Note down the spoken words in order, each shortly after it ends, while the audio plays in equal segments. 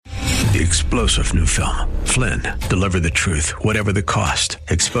The explosive new film, Flynn, deliver the truth, whatever the cost,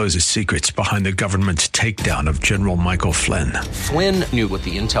 exposes secrets behind the government's takedown of General Michael Flynn. Flynn knew what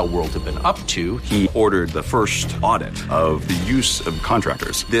the intel world had been up to. He ordered the first audit of the use of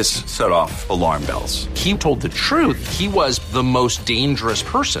contractors. This set off alarm bells. He told the truth. He was the most dangerous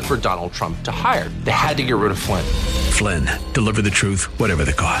person for Donald Trump to hire. They had to get rid of Flynn. Flynn, deliver the truth, whatever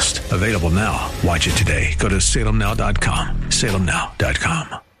the cost. Available now. Watch it today. Go to salemnow.com.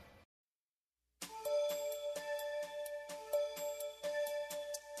 salemnow.com.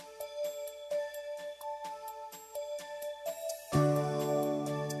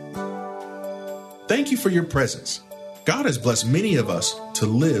 Thank you for your presence. God has blessed many of us to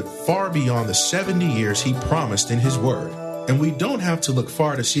live far beyond the 70 years He promised in His Word, and we don't have to look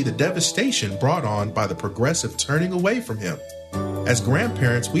far to see the devastation brought on by the progressive turning away from Him. As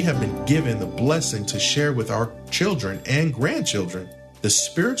grandparents, we have been given the blessing to share with our children and grandchildren the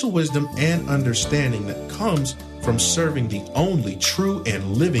spiritual wisdom and understanding that comes from serving the only true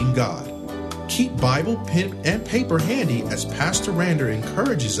and living God. Keep Bible, pen, and paper handy as Pastor Rander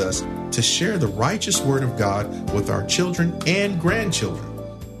encourages us to share the righteous Word of God with our children and grandchildren.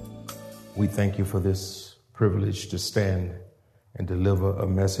 We thank you for this privilege to stand and deliver a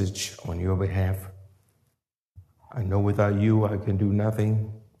message on your behalf. I know without you I can do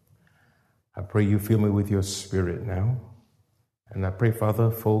nothing. I pray you fill me with your Spirit now. And I pray,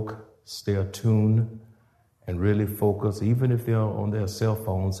 Father, folk stay attuned and really focus, even if they're on their cell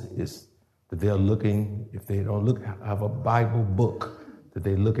phones, is that they're looking, if they don't have a Bible book, that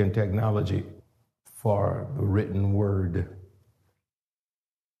they look in technology for the written word.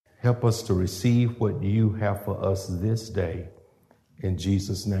 Help us to receive what you have for us this day, in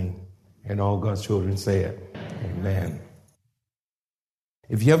Jesus' name. And all God's children say it. Amen.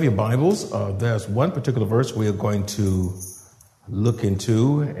 If you have your Bibles, there's one particular verse we are going to look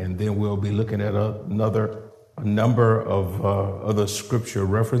into, and then we'll be looking at a number of other scripture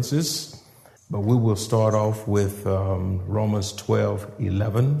references. But we will start off with Romans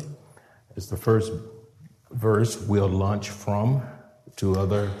 12:11. It's the first verse we'll launch from to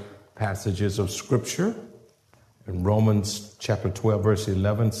other passages of Scripture. And Romans chapter 12, verse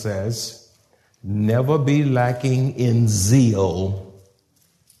 11 says, "Never be lacking in zeal,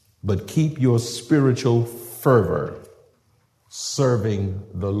 but keep your spiritual fervor, serving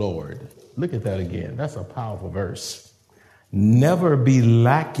the Lord." Look at that again. That's a powerful verse. Never be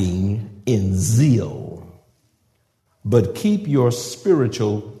lacking in zeal, but keep your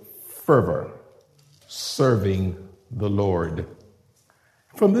spiritual fervor, serving the Lord.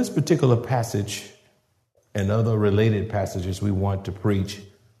 From this particular passage and other related passages, we want to preach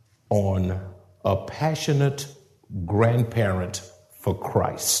on a passionate grandparent for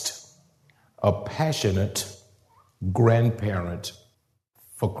Christ. A passionate grandparent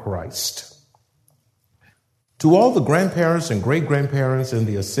for Christ. To all the grandparents and great-grandparents in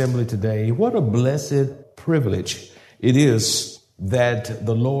the assembly today, what a blessed privilege it is that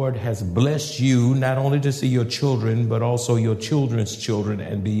the Lord has blessed you not only to see your children, but also your children's children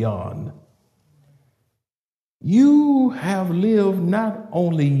and beyond. You have lived not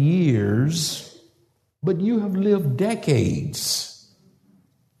only years, but you have lived decades.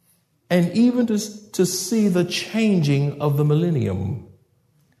 And even to see the changing of the millennium.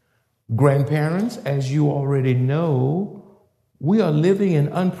 Grandparents, as you already know, we are living in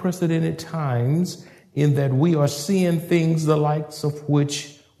unprecedented times in that we are seeing things the likes of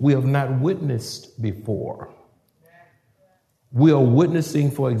which we have not witnessed before. We are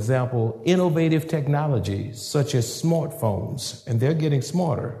witnessing, for example, innovative technologies such as smartphones, and they're getting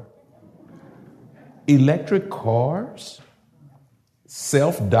smarter. Electric cars,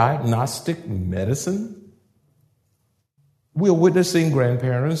 self-diagnostic medicine. We are witnessing,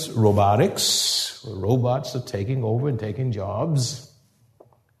 grandparents, robotics. Robots are taking over and taking jobs.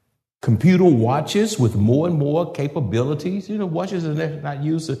 Computer watches with more and more capabilities. You know, watches are not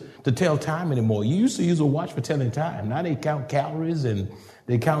used to tell time anymore. You used to use a watch for telling time. Now they count calories and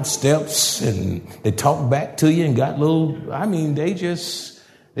they count steps and they talk back to you and got little,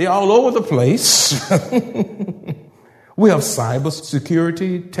 they're all over the place. We have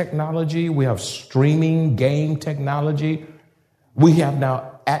cybersecurity technology. We have streaming game technology. We have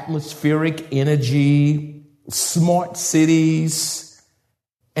now atmospheric energy, smart cities,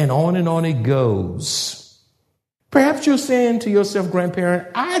 and on it goes. Perhaps you're saying to yourself, grandparent,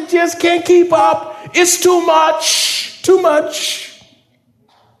 I just can't keep up. It's too much.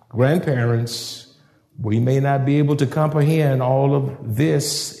 Grandparents, we may not be able to comprehend all of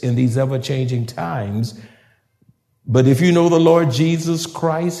this in these ever-changing times, but if you know the Lord Jesus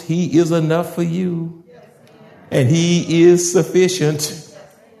Christ, He is enough for you. And He is sufficient.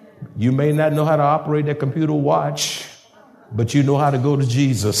 You may not know how to operate that computer watch, but you know how to go to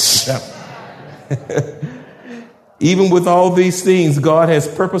Jesus. Even with all these things, God has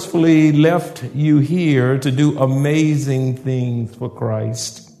purposefully left you here to do amazing things for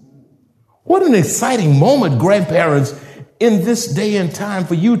Christ. What an exciting moment, grandparents, in this day and time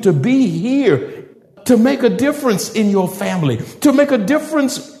for you to be here, to make a difference in your family, to make a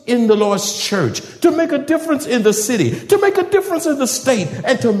difference in the Lord's church, to make a difference in the city, to make a difference in the state,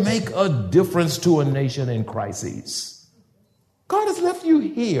 and to make a difference to a nation in crises. God has left you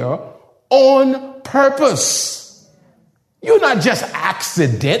here on purpose. You're not just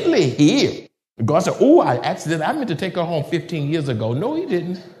accidentally here. God said, I meant to take her home 15 years ago. No, he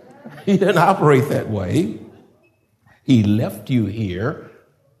didn't. He didn't operate that way. He left you here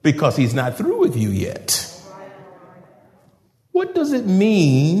because he's not through with you yet. What does it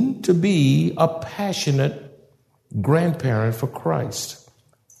mean to be a passionate grandparent for Christ?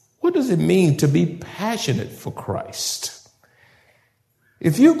 What does it mean to be passionate for Christ?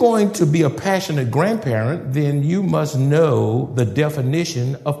 If you're going to be a passionate grandparent, then you must know the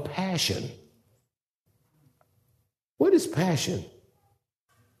definition of passion. What is passion?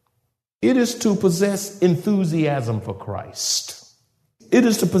 It is to possess enthusiasm for Christ. It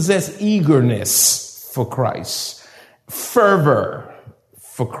is to possess eagerness for Christ, fervor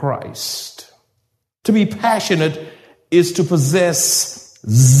for Christ. To be passionate is to possess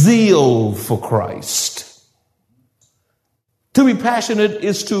zeal for Christ. To be passionate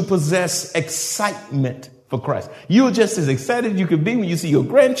is to possess excitement for Christ. You're just as excited as you can be when you see your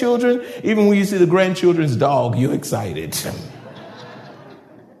grandchildren. Even when you see the grandchildren's dog, you're excited.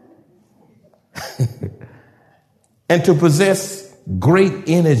 And to possess great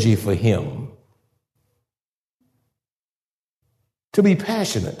energy for him. To be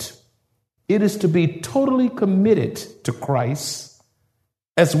passionate, it is to be totally committed to Christ,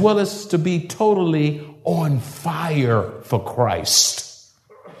 as well as to be totally on fire for Christ.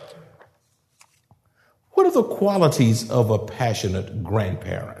 What are the qualities of a passionate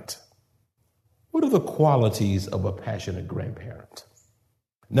grandparent? What are the qualities of a passionate grandparent?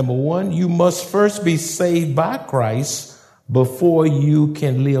 Number one, you must first be saved by Christ before you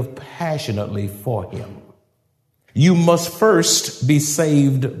can live passionately for him. You must first be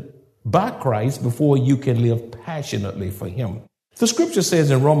saved by Christ before you can live passionately for him. The scripture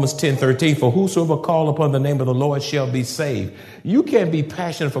says in Romans 10:13, for whosoever call upon the name of the Lord shall be saved. You can't be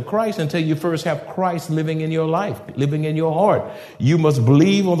passionate for Christ until you first have Christ living in your life, living in your heart. You must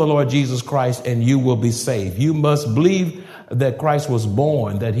believe on the Lord Jesus Christ and you will be saved. You must believe that Christ was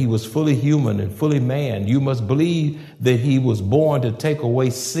born, that he was fully human and fully man. You must believe that he was born to take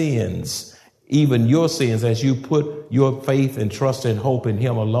away sins, even your sins, as you put your faith and trust and hope in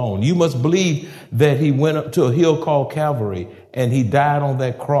him alone. You must believe that he went up to a hill called Calvary and he died on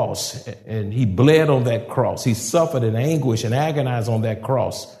that cross and he bled on that cross. He suffered in anguish and agonized on that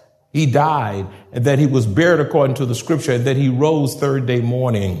cross. He died and that he was buried according to the scripture and that he rose third day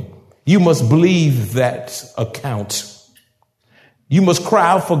morning. You must believe that account. You must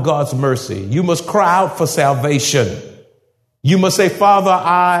cry out for God's mercy. You must cry out for salvation. You must say, Father,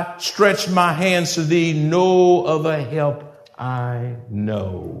 I stretch my hands to thee. No other help I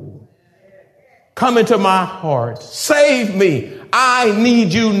know. Come into my heart. Save me. I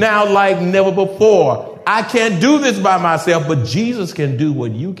need you now like never before. I can't do this by myself, but Jesus can do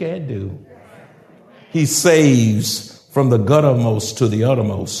what you can't do. He saves from the guttermost to the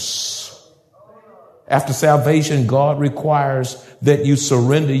uttermost. After salvation, God requires that you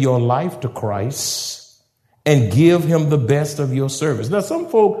surrender your life to Christ and give him the best of your service. Now, some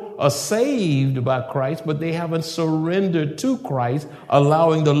folk are saved by Christ, but they haven't surrendered to Christ,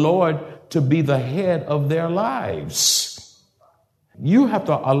 allowing the Lord to be the head of their lives. You have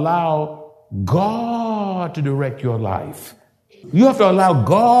to allow God to direct your life. You have to allow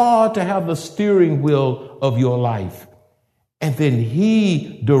God to have the steering wheel of your life. And then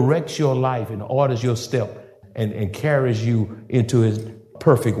he directs your life and orders your step and carries you into his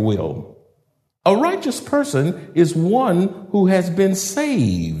perfect will. A righteous person is one who has been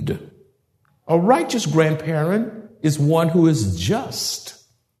saved. A righteous grandparent is one who is just.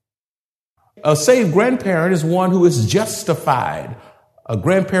 A saved grandparent is one who is justified. A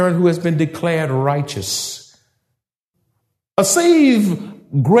grandparent who has been declared righteous. A saved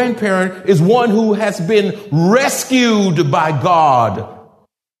grandparent is one who has been rescued by God.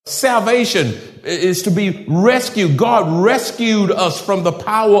 Salvation is to be rescued. God rescued us from the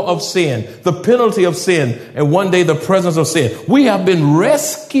power of sin, the penalty of sin, and one day the presence of sin. We have been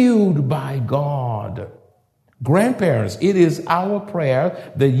rescued by God. Grandparents, it is our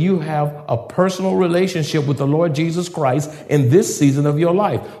prayer that you have a personal relationship with the Lord Jesus Christ in this season of your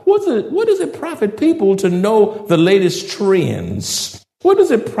life. What does it profit people to know the latest trends? What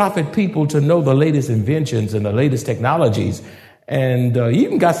does it profit people to know the latest inventions and the latest technologies? And you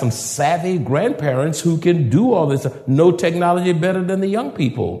even got some savvy grandparents who can do all this, know technology better than the young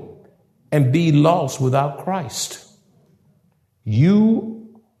people, and be lost without Christ. You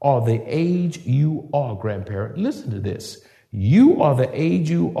are the age you are, grandparent. Listen to this. You are the age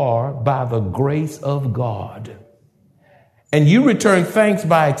you are by the grace of God. And you return thanks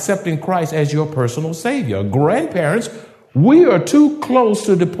by accepting Christ as your personal Savior. Grandparents, we are too close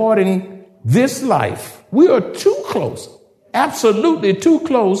to departing this life. We are too close, absolutely too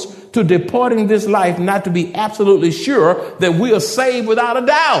close to departing this life not to be absolutely sure that we are saved without a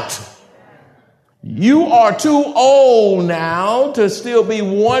doubt. You are too old now to still be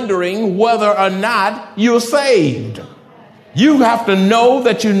wondering whether or not you're saved. You have to know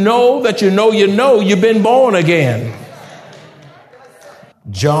that you know that you know you've been born again.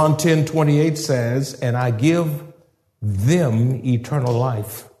 John 10:28 says, and I give them eternal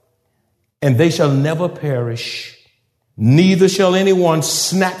life, and they shall never perish, neither shall anyone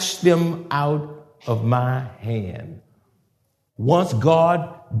snatch them out of my hand. Once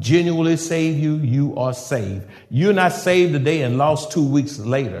God genuinely saved you, you are saved. You're not saved today and lost 2 weeks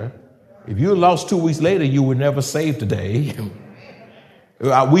later. If you lost 2 weeks later, you were never saved today.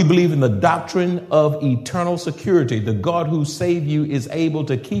 We believe in the doctrine of eternal security. The God who saved you is able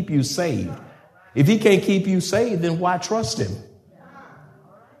to keep you saved. If he can't keep you saved, then why trust him?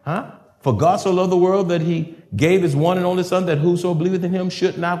 For God so loved the world that he gave his one and only Son, that whoso believeth in him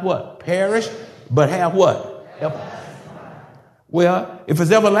should not what? Perish, but have what? Well, if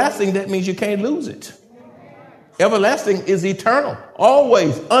it's everlasting, that means you can't lose it. Everlasting is eternal,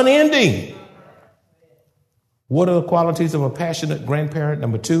 always, unending. What are the qualities of a passionate grandparent?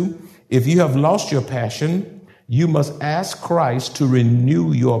 Number 2, if you have lost your passion, you must ask Christ to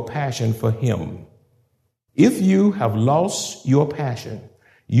renew your passion for him. If you have lost your passion,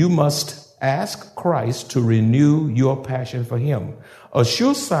 you must ask Christ to renew your passion for him. A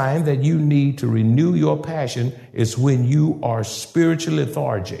sure sign that you need to renew your passion is when you are spiritually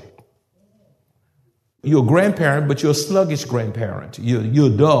lethargic. You're a grandparent, but you're a sluggish grandparent.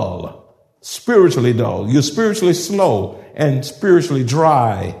 You're dull, spiritually dull. You're spiritually slow and spiritually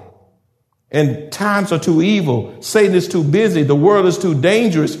dry. And times are too evil. Satan is too busy. The world is too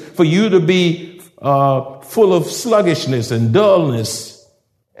dangerous for you to be full of sluggishness and dullness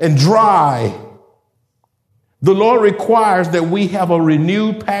and dry. The Lord requires that we have a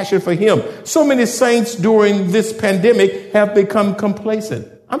renewed passion for him. So many saints during this pandemic have become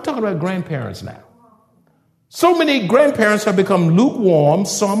complacent. I'm talking about grandparents now. So many grandparents have become lukewarm,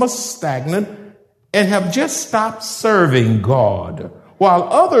 some are stagnant, and have just stopped serving God, while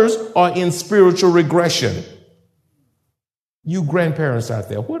others are in spiritual regression. You grandparents out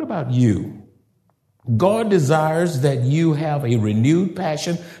there, what about you? God desires that you have a renewed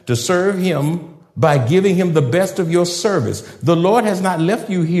passion to serve him by giving him the best of your service. The Lord has not left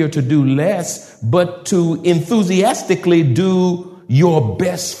you here to do less, but to enthusiastically do your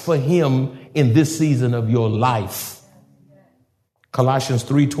best for him in this season of your life. Colossians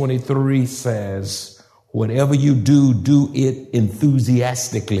 3:23 says, whatever you do, do it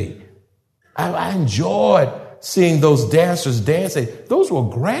enthusiastically. I enjoyed seeing those dancers dancing. Those were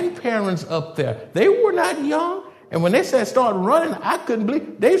grandparents up there. They were not young. And when they said start running, I couldn't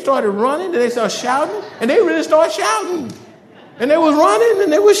believe. They started running, and they started shouting, and they really started shouting. And they was running,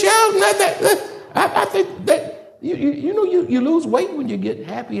 and they was shouting. I think that you lose weight when you get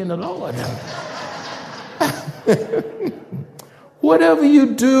happy in the Lord. Whatever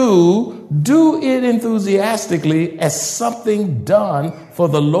you do, do it enthusiastically as something done for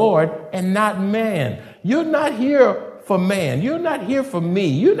the Lord and not man. You're not here for man. You're not here for me.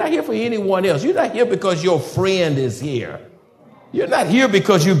 You're not here for anyone else. You're not here because your friend is here. You're not here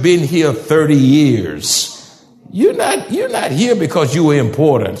because you've been here 30 years. You're not here because you were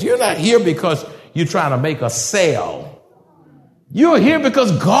important. You're not here because you're trying to make a sale. You're here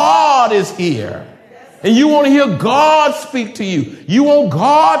because God is here. And you want to hear God speak to you. You want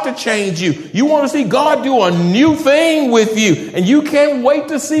God to change you. You want to see God do a new thing with you. And you can't wait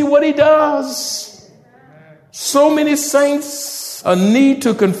to see what he does. So many saints need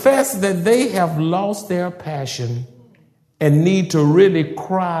to confess that they have lost their passion and need to really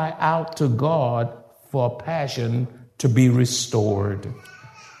cry out to God for passion to be restored.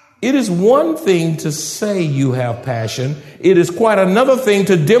 It is one thing to say you have passion. It is quite another thing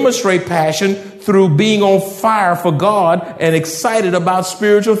to demonstrate passion through being on fire for God and excited about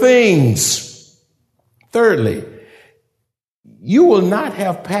spiritual things. Thirdly, you will not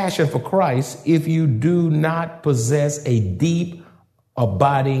have passion for Christ if you do not possess a deep,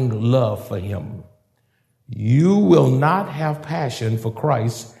 abiding love for him. You will not have passion for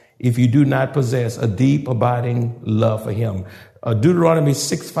Christ if you do not possess a deep, abiding love for him. Deuteronomy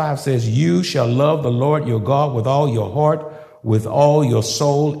 6:5 says, you shall love the Lord your God with all your heart, with all your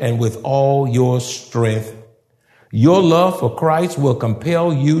soul, and with all your strength. Your love for Christ will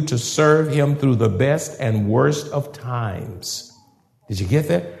compel you to serve him through the best and worst of times. Did you get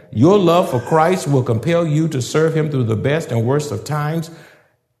that? Your love for Christ will compel you to serve him through the best and worst of times.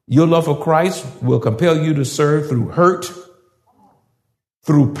 Your love for Christ will compel you to serve through hurt,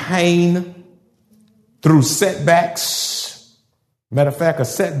 through pain, through setbacks. Matter of fact, a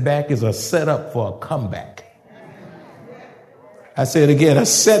setback is a setup for a comeback. I say it again, a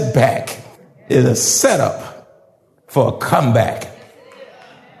setback is a setup for a comeback.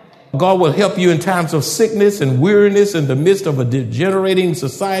 God will help you in times of sickness and weariness in the midst of a degenerating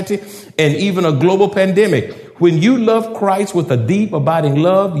society and even a global pandemic. When you love Christ with a deep, abiding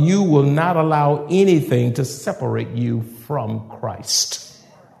love, you will not allow anything to separate you from Christ.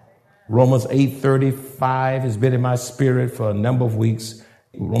 Romans 8:35 has been in my spirit for a number of weeks.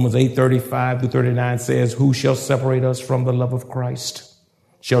 Romans 8:35-39 says, who shall separate us from the love of Christ?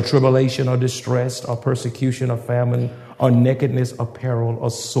 Shall tribulation or distress or persecution or famine or nakedness or peril or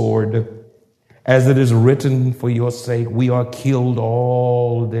sword? As it is written, for your sake, we are killed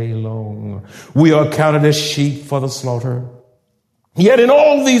all day long. We are counted as sheep for the slaughter. Yet in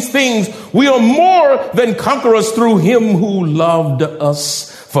all these things, we are more than conquerors through him who loved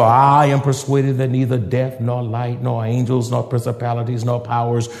us. For I am persuaded that neither death, nor light, nor angels, nor principalities, nor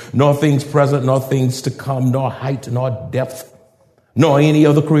powers, nor things present, nor things to come, nor height, nor depth, nor any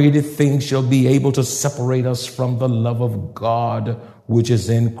other created thing shall be able to separate us from the love of God, which is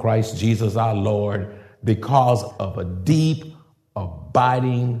in Christ Jesus our Lord, because of a deep,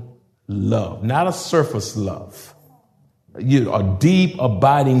 abiding love, not a surface love, a deep,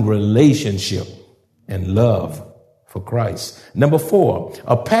 abiding relationship and love for Christ. Number 4,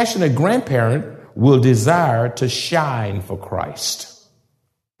 a passionate grandparent will desire to shine for Christ.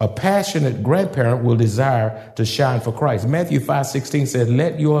 A passionate grandparent will desire to shine for Christ. Matthew 5:16 said,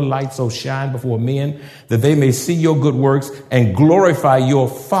 let your light so shine before men that they may see your good works and glorify your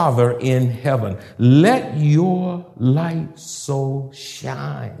Father in heaven. Let your light so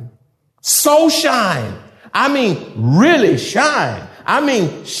shine. So shine. I mean, really shine. I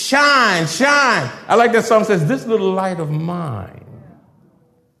mean, shine, shine. I like that song says, this little light of mine,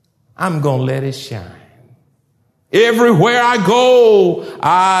 I'm going to let it shine. Everywhere I go,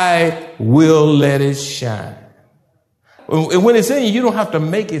 I will let it shine. And when it's in you, you don't have to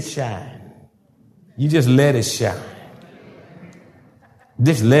make it shine. You just let it shine.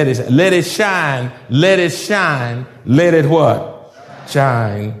 Just let it shine. Let it shine. Let it shine. Let it what?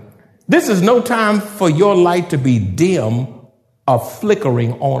 Shine. This is no time for your light to be dim or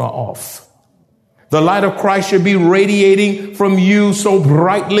flickering on or off. The light of Christ should be radiating from you so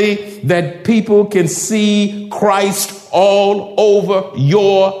brightly that people can see Christ all over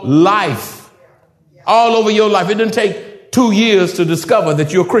your life. All over your life. It didn't take 2 years to discover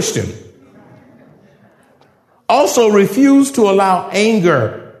that you're a Christian. Also, refuse to allow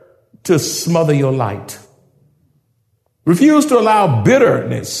anger to smother your light. Refuse to allow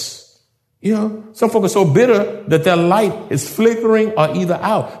bitterness. You know, some folk are so bitter that their light is flickering or either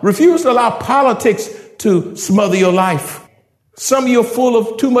out. Refuse to allow politics to smother your life. Some of you are full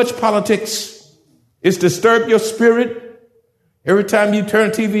of too much politics. It's disturbed your spirit. Every time you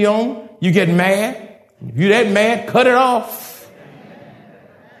turn TV on, you get mad. If you're that mad, cut it off.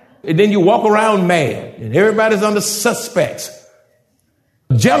 And then you walk around mad and everybody's under suspects.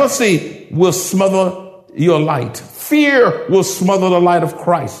 Jealousy will smother your light. Fear will smother the light of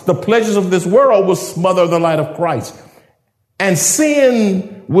Christ. The pleasures of this world will smother the light of Christ. And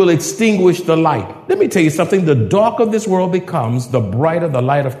sin will extinguish the light. Let me tell you something. The darker this world becomes, the brighter the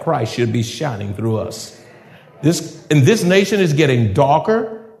light of Christ should be shining through us. This nation is getting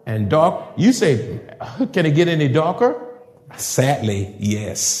darker and dark. You say, can it get any darker? Sadly,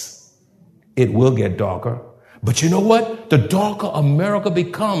 yes. It will get darker. But you know what? The darker America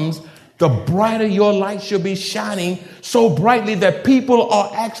becomes, the brighter your light should be shining, so brightly that people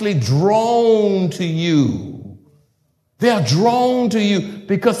are actually drawn to you. They are drawn to you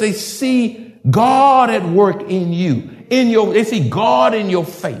because they see God at work in you. They see God in your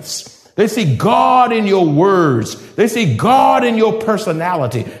face. They see God in your words. They see God in your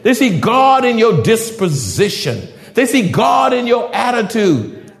personality. They see God in your disposition. They see God in your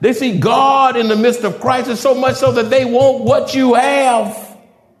attitude. They see God in the midst of crisis, so much so that they want what you have.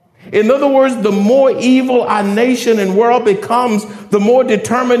 In other words, the more evil our nation and world becomes, the more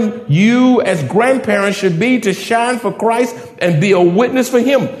determined you as grandparents should be to shine for Christ and be a witness for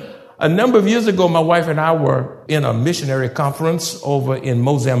him. A number of years ago, my wife and I were in a missionary conference over in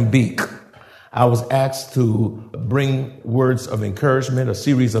Mozambique. I was asked to bring words of encouragement, a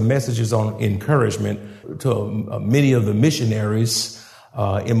series of messages on encouragement to many of the missionaries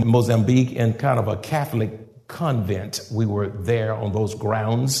in Mozambique in kind of a Catholic convent. We were there on those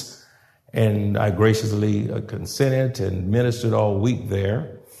grounds, and I graciously consented and ministered all week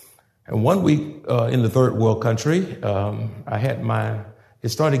there. And one week in the third world country, it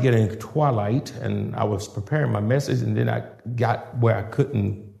started getting twilight, and I was preparing my message, and then I got where I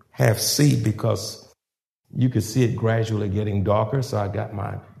couldn't have see because you could see it gradually getting darker. So I got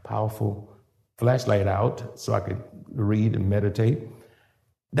my powerful flashlight out so I could read and meditate.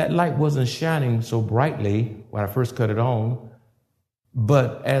 That light wasn't shining so brightly when I first cut it on,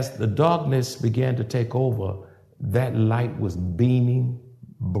 but as the darkness began to take over, that light was beaming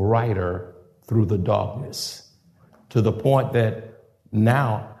brighter through the darkness to the point that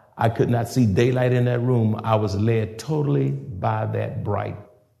now I could not see daylight in that room. I was led totally by that bright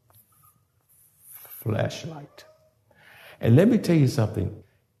flashlight. And let me tell you something.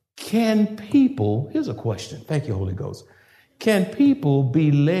 Here's a question. Thank you, Holy Ghost. Can people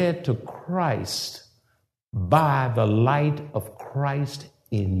be led to Christ by the light of Christ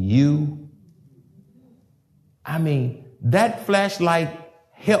in you? I mean, that flashlight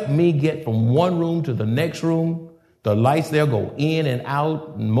helped me get from one room to the next room. The lights there go in and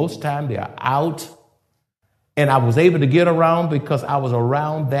out. And most time they are out. And I was able to get around because I was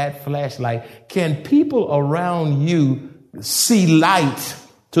around that flashlight. Can people around you see light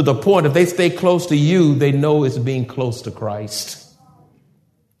to the point if they stay close to you, they know it's being close to Christ?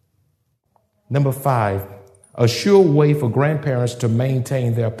 Number 5, a sure way for grandparents to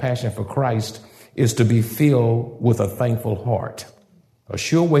maintain their passion for Christ is to be filled with a thankful heart. A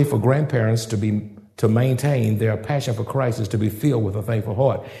sure way for grandparents to maintain their passion for Christ is to be filled with a thankful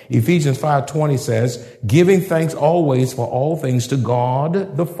heart. Ephesians 5:20 says, giving thanks always for all things to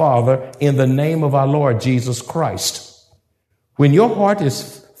God the Father in the name of our Lord Jesus Christ. When your heart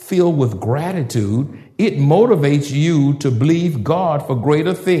is filled with gratitude, it motivates you to believe God for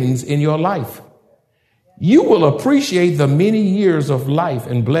greater things in your life. You will appreciate the many years of life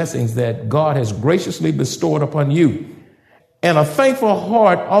and blessings that God has graciously bestowed upon you. And a thankful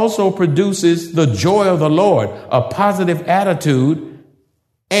heart also produces the joy of the Lord, a positive attitude,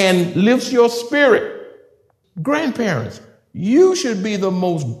 and lifts your spirit. Grandparents, you should be the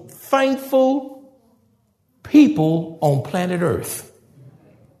most thankful people on planet Earth.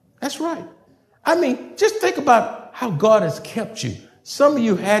 That's right. I mean, just think about how God has kept you. Some of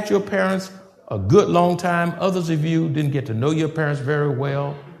you had your parents a good long time. Others of you didn't get to know your parents very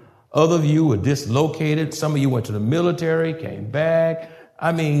well. Other of you were dislocated. Some of you went to the military, came back.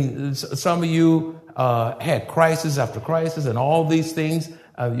 I mean, some of you had crisis after crisis and all these things.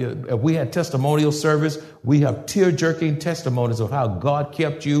 We had testimonial service. We have tear-jerking testimonies of how God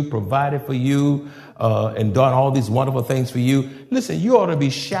kept you, provided for you, and done all these wonderful things for you. Listen, you ought to be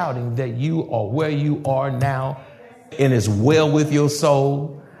shouting that you are where you are now and is well with your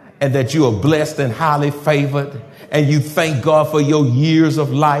soul, and that you are blessed and highly favored, and you thank God for your years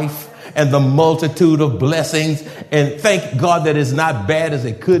of life and the multitude of blessings, and thank God that it's not bad as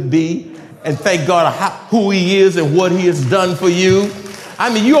it could be, and thank God who he is and what he has done for you.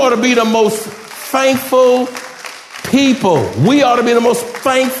 I mean, you ought to be the most thankful people. We ought to be the most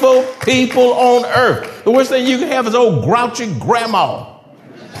thankful people on earth. The worst thing you can have is old grouchy grandma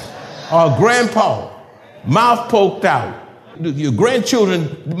or grandpa, mouth poked out. Your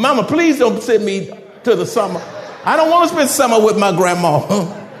grandchildren, mama, please don't send me to the summer. I don't want to spend summer with my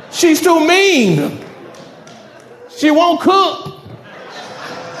grandma. She's too mean. She won't cook.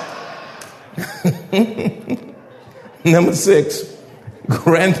 Number 6,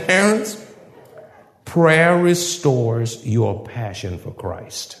 grandparents, prayer restores your passion for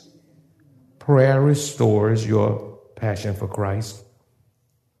Christ. Prayer restores your passion for Christ.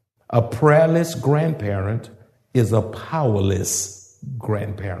 A prayerless grandparent is a powerless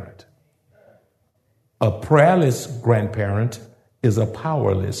grandparent. A prayerless grandparent is a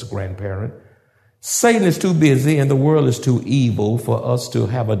powerless grandparent. Satan is too busy and the world is too evil for us to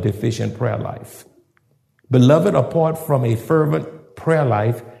have a deficient prayer life. Beloved, apart from a fervent prayer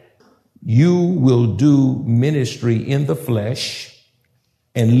life, you will do ministry in the flesh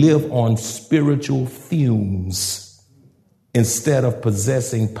and live on spiritual fumes instead of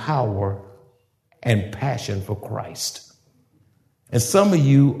possessing power and passion for Christ. And some of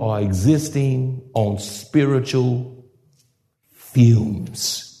you are existing on spiritual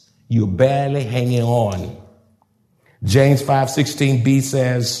fumes. You're barely hanging on. James 5:16b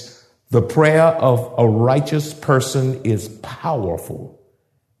says, the prayer of a righteous person is powerful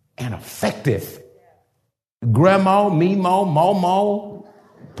and effective. Grandma, Meemaw, Mawmaw,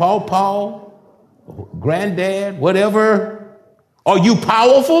 Paw, Granddad, whatever. Are you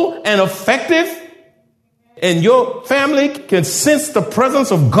powerful and effective? And your family can sense the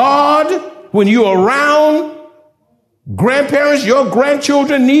presence of God when you're around. Grandparents, your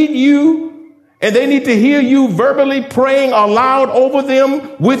grandchildren need you. And they need to hear you verbally praying aloud over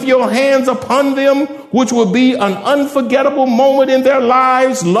them with your hands upon them, which will be an unforgettable moment in their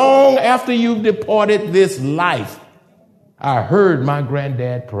lives long after you've departed this life. I heard my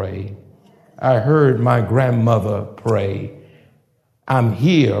granddad pray. I heard my grandmother pray. I'm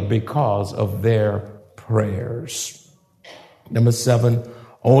here because of their prayers. Number 7,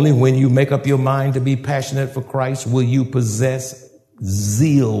 only when you make up your mind to be passionate for Christ will you possess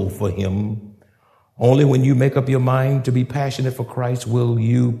zeal for him. Only when you make up your mind to be passionate for Christ will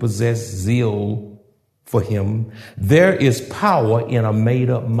you possess zeal for him. There is power in a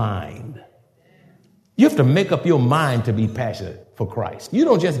made-up mind. You have to make up your mind to be passionate for Christ. You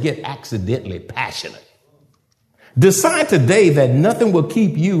don't just get accidentally passionate. Decide today that nothing will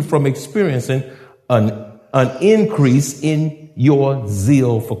keep you from experiencing an increase in your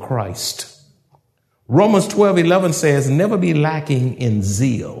zeal for Christ. Romans 12:11 says, never be lacking in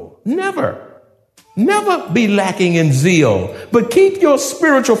zeal. Never be lacking in zeal, but keep your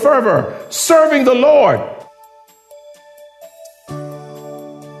spiritual fervor serving the Lord.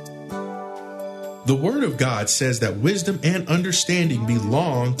 The Word of God says that wisdom and understanding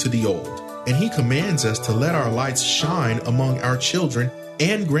belong to the old, and He commands us to let our lights shine among our children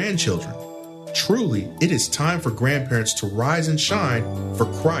and grandchildren. Truly, it is time for grandparents to rise and shine for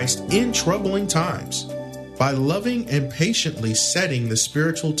Christ in troubling times. By loving and patiently setting the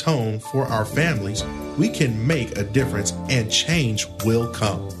spiritual tone for our families, we can make a difference and change will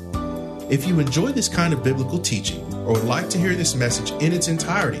come. If you enjoy this kind of biblical teaching or would like to hear this message in its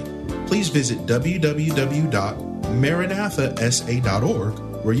entirety, please visit www.maranathasa.org,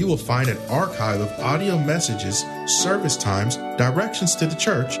 where you will find an archive of audio messages, service times, directions to the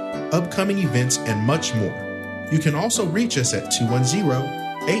church, upcoming events, and much more. You can also reach us at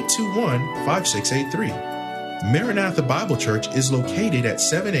 210-821-5683. Maranatha Bible Church is located at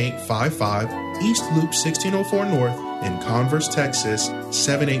 7855 East Loop 1604 North in Converse, Texas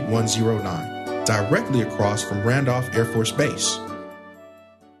 78109, directly across from Randolph Air Force Base.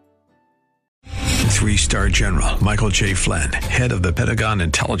 3-star General Michael J. Flynn, head of the Pentagon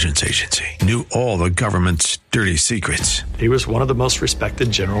Intelligence Agency, knew all the government's dirty secrets. He was one of the most respected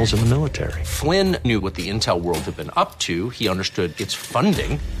generals in the military. Flynn knew what the intel world had been up to. He understood its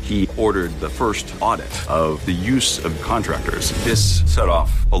funding. He ordered the first audit of the use of contractors. This set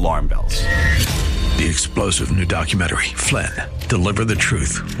off alarm bells. The explosive new documentary, Flynn, Deliver the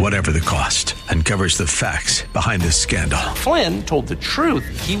Truth, Whatever the Cost, uncovers the facts behind this scandal. Flynn told the truth.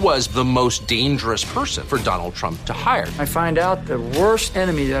 He was the most dangerous person for Donald Trump to hire. I find out the worst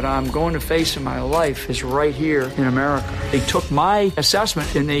enemy that I'm going to face in my life is right here in America. They took my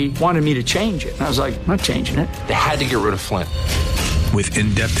assessment and they wanted me to change it. And I was like, I'm not changing it. They had to get rid of Flynn. With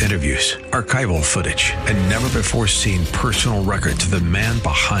in-depth interviews, archival footage, and never-before-seen personal records of the man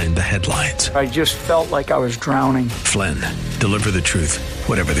behind the headlines. I just felt like I was drowning. Flynn, Deliver the Truth,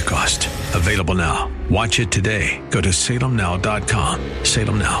 Whatever the Cost. Available now. Watch it today. Go to salemnow.com.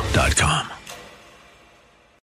 salemnow.com.